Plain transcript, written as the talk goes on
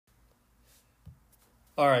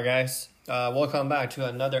All right, guys. Welcome back to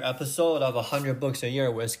another episode of 100 Books a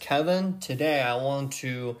Year with Kevin. Today, I want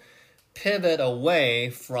to pivot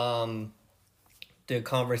away from the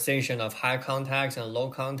conversation of high context and low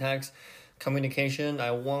context communication.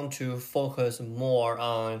 I want to focus more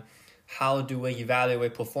on how do we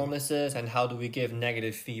evaluate performances and how do we give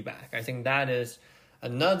negative feedback. I think that is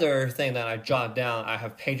another thing that I jot down. I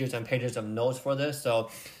have pages and pages of notes for this.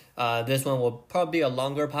 So this one will probably be a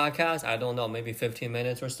longer podcast. I don't know, maybe 15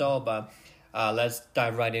 minutes or so, but let's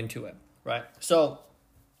dive right into it, right? So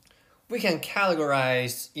we can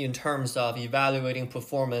categorize in terms of evaluating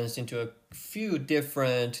performance into a few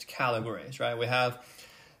different categories, right? We have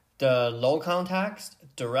the low context,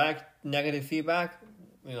 direct negative feedback.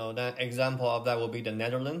 That example of that will be the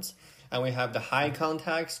Netherlands. And we have the high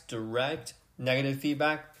context, direct negative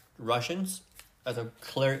feedback, Russians, as a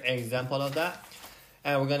clear example of that.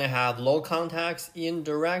 And we're going to have low context,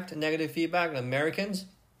 indirect negative feedback, Americans,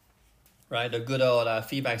 right? The good old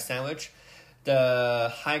feedback sandwich.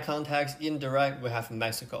 The high context, indirect, we have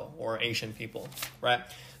Mexico or Asian people, right?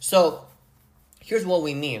 So here's what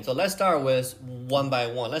we mean. So let's start with one by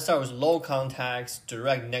one. Let's start with low context,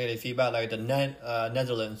 direct negative feedback, like the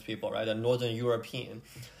Netherlands people, right? The Northern European.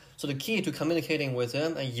 So the key to communicating with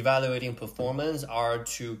them and evaluating performance are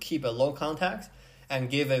to keep a low context and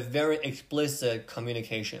give a very explicit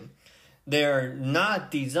communication. They're not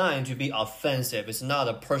designed to be offensive. It's not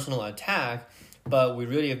a personal attack, but we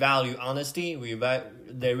really value honesty.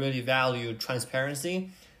 They really value transparency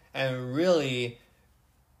and really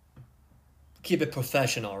keep it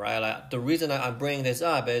professional, right? Like, the reason I'm bringing this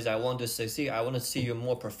up is I want to succeed. I want to see you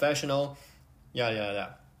more professional.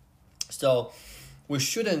 Yeah. So we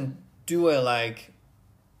shouldn't do it like,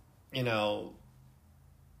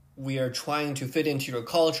 we are trying to fit into your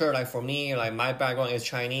culture. Like for me, like my background is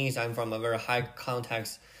Chinese. I'm from a very high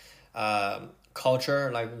context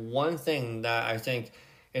culture. Like one thing that I think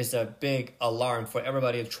is a big alarm for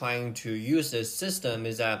everybody trying to use this system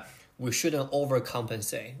is that we shouldn't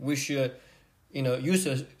overcompensate. We should, you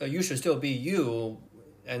should still be you,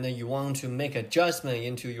 and then you want to make adjustment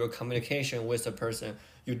into your communication with the person.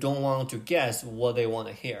 You don't want to guess what they want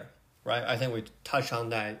to hear, right? I think we touched on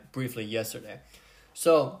that briefly yesterday.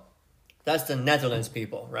 So that's the Netherlands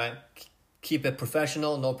people, right? Keep it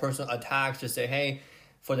professional, no personal attacks. Just say, hey,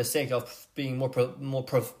 for the sake of being more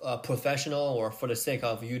professional, or for the sake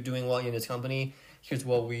of you doing well in this company, here's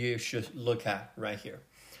what we should look at right here.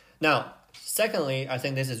 Now, secondly, I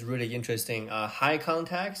think this is really interesting. High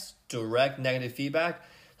context, direct negative feedback.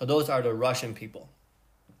 So those are the Russian people,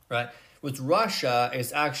 right? With Russia,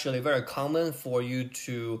 it's actually very common for you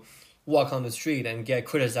to walk on the street and get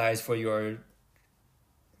criticized for your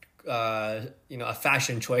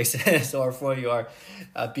fashion choices or for your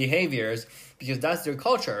behaviors, because that's their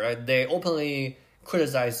culture, right? They openly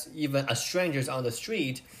criticize even strangers on the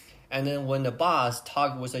street, and then when the boss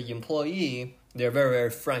talks with an employee, they're very,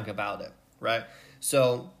 very frank about it, right?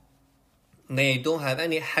 So they don't have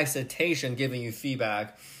any hesitation giving you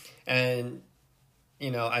feedback. And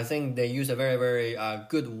I think they use a very, very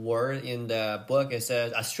good word in the book. It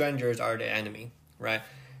says, strangers are the enemy, right?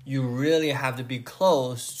 You really have to be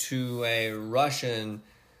close to a Russian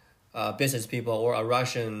business people or a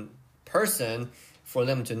Russian person for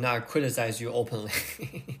them to not criticize you openly.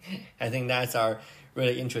 I think that's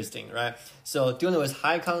really interesting, right? So dealing with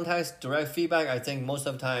high context, direct feedback, I think most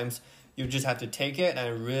of the times you just have to take it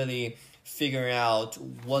and really figure out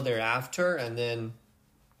what they're after and then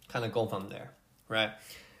kind of go from there, right?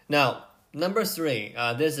 Now, number 3,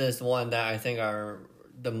 this is one that I think are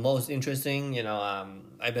the most interesting.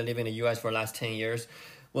 I've been living in the US for the last 10 years.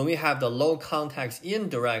 When we have the low context,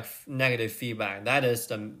 indirect negative feedback, that is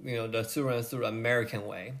the through and through American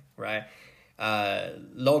way, right?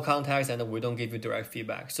 Low context, and we don't give you direct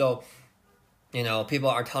feedback. So, people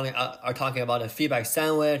are talking about a feedback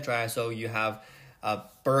sandwich, right? So you have a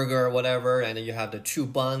burger, whatever, and then you have the 2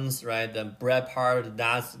 buns, right? The bread part,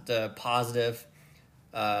 that's the positive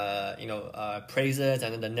praises,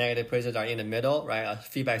 and then the negative praises are in the middle, right? A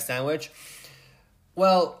feedback sandwich.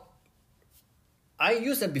 Well, I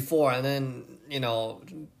used it before, and then,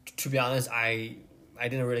 to be honest, I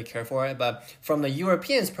didn't really care for it. But from the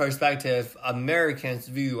Europeans' perspective, Americans'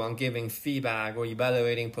 view on giving feedback or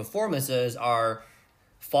evaluating performances are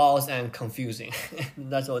false and confusing.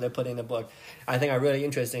 That's what they put in the book. I think are really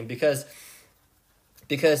interesting because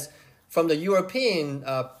from the European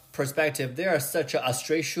perspective, they are such a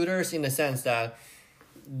straight shooters in the sense that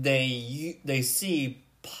they see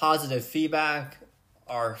positive feedback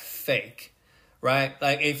are fake, right?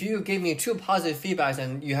 Like if you give me 2 positive feedbacks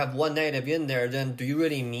and you have 1 negative in there, then do you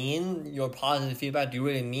really mean your positive feedback? Do you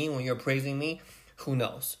really mean when you're praising me? who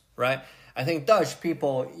knows, right? I think Dutch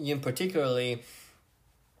people in particularly,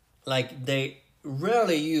 like, they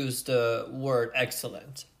rarely use the word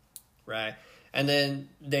excellent, right? And then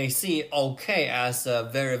they see okay as a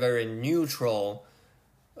very, very neutral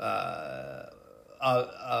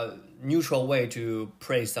neutral way to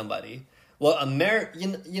praise somebody. Well,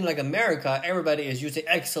 in like America, everybody is using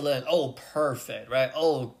excellent, oh, perfect, right?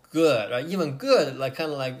 Oh, good, right? Even good, like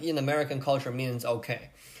kind of like in American culture means okay,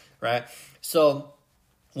 right? So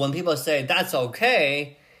when people say that's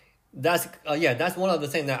okay, that's one of the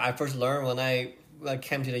things that I first learned when I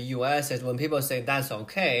came to the U.S. is when people say that's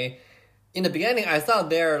okay. In the beginning, I thought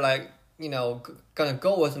they're like, gonna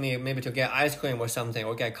go with me maybe to get ice cream or something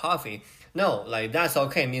or get coffee. No, like that's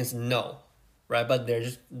okay means no, right? But they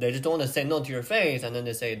just don't want to say no to your face, and then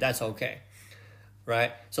they say that's okay,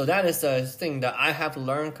 right? So that is the thing that I have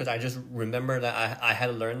learned, because I just remember that I had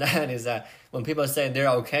to learn that, is that when people say they're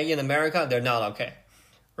okay in America, they're not okay,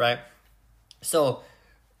 right? So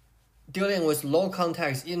dealing with low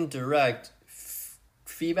context indirect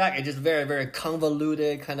feedback, it's just very, very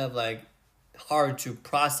convoluted, kind of like hard to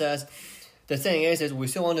process. The thing is we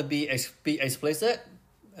still want to be explicit,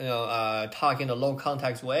 talk in a low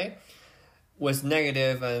context way with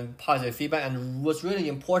negative and positive feedback. And what's really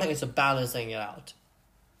important is balancing it out,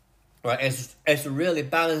 right? It's really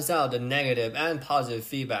balance out the negative and positive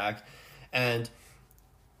feedback and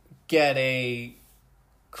get a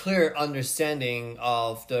clear understanding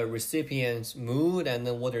of the recipient's mood and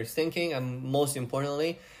then what they're thinking, and most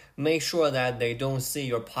importantly, make sure that they don't see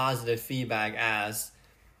your positive feedback as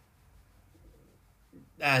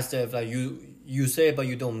if like you say it but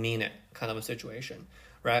you don't mean it kind of a situation,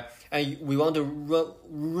 right? And we want to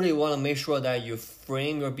really want to make sure that you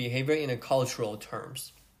frame your behavior in a cultural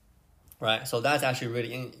terms, right? So that's actually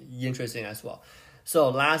really interesting as well. So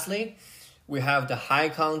lastly, we have the high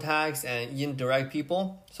contacts and indirect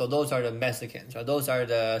people. So those are the Mexicans, right? Those are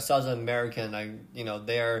the Southern American,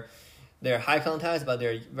 they're high contacts, but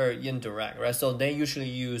they're very indirect, right? So they usually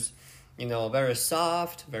use, very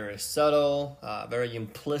soft, very subtle, very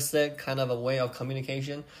implicit kind of a way of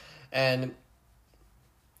communication. And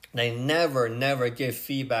they never give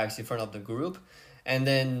feedbacks in front of the group. And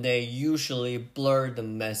then they usually blur the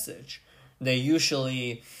message. They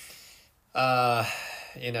usually,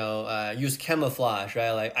 use camouflage,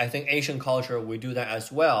 right? Like I think Asian culture, we do that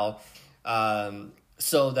as well.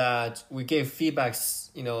 So that we give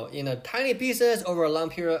feedbacks, in a tiny pieces over a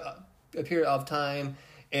long period of time.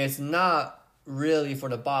 It's not really for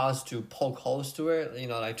the boss to poke holes to it,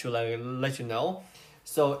 to let you know.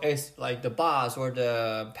 So it's like the boss or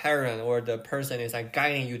the parent or the person is like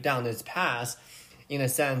guiding you down this path, in a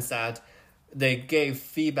sense that they gave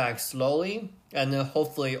feedback slowly, and then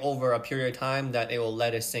hopefully over a period of time that it will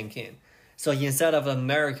let it sink in. So instead of the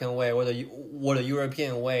American way or the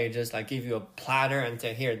European way, just like give you a platter and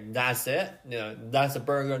say, here, that's it. That's a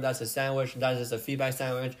burger, that's a sandwich, that is a feedback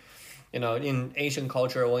sandwich. In Asian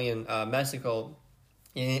culture or in Mexico,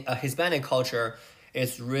 in a Hispanic culture,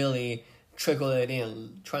 it's really trickle it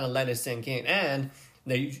in, trying to let it sink in. And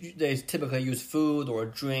they typically use food or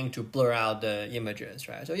drink to blur out the images,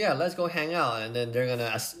 right? So yeah, let's go hang out. And then they're going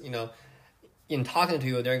to, in talking to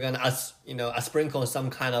you, they're going to, sprinkle some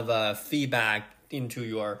kind of feedback into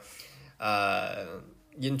your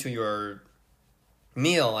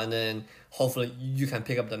meal. And then hopefully you can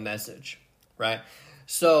pick up the message, right?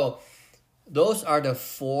 So those are the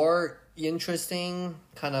 4 interesting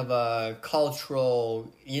kind of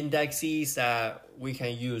cultural indexes that we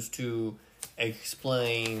can use to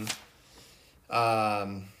explain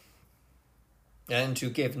and to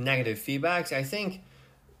give negative feedbacks. I think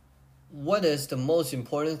what is the most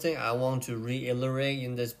important thing I want to reiterate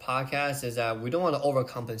in this podcast is that we don't want to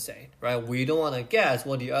overcompensate, right? We don't want to guess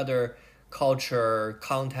what the other culture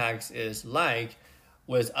context is like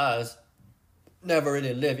with us. Never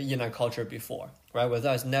really lived in a culture before, right? With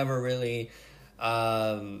us, never really,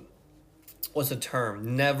 what's the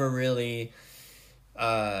term? Never really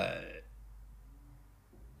have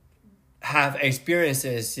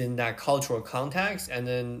experiences in that cultural context. And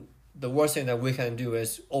then the worst thing that we can do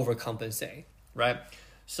is overcompensate, right?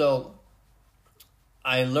 So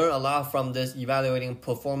I learned a lot from this evaluating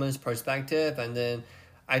performance perspective. And then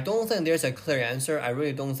I don't think there's a clear answer. I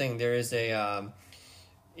really don't think there is a...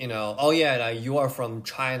 you are from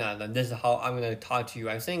China, then this is how I'm going to talk to you.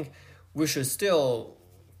 I think we should still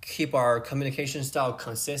keep our communication style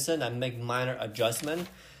consistent and make minor adjustment,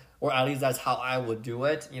 or at least that's how I would do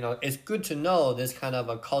it. It's good to know this kind of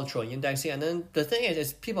a cultural indexing. And then the thing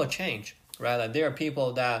is people change, right? Like there are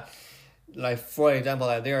people that, like, for example,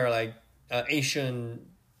 like there are like Asian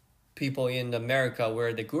people in America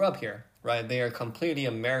where they grew up here, right? They are completely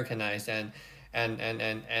Americanized, and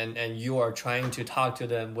you are trying to talk to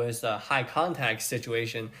them with a high contact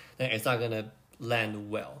situation, then it's not gonna land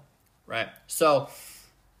well, right? So,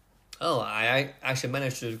 I actually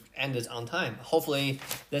managed to end this on time. Hopefully,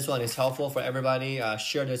 this one is helpful for everybody.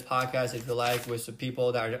 Share this podcast if you like with the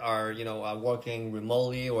people that are working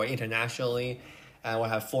remotely or internationally, and will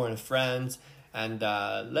have foreign friends. And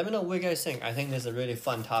let me know what you guys think. I think this is really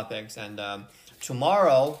fun topics. And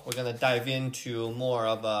tomorrow we're gonna dive into more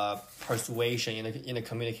of a persuasion in a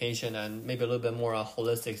communication, and maybe a little bit more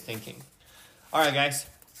holistic thinking. All right, guys.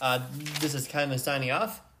 This is Kevin signing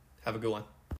off. Have a good one.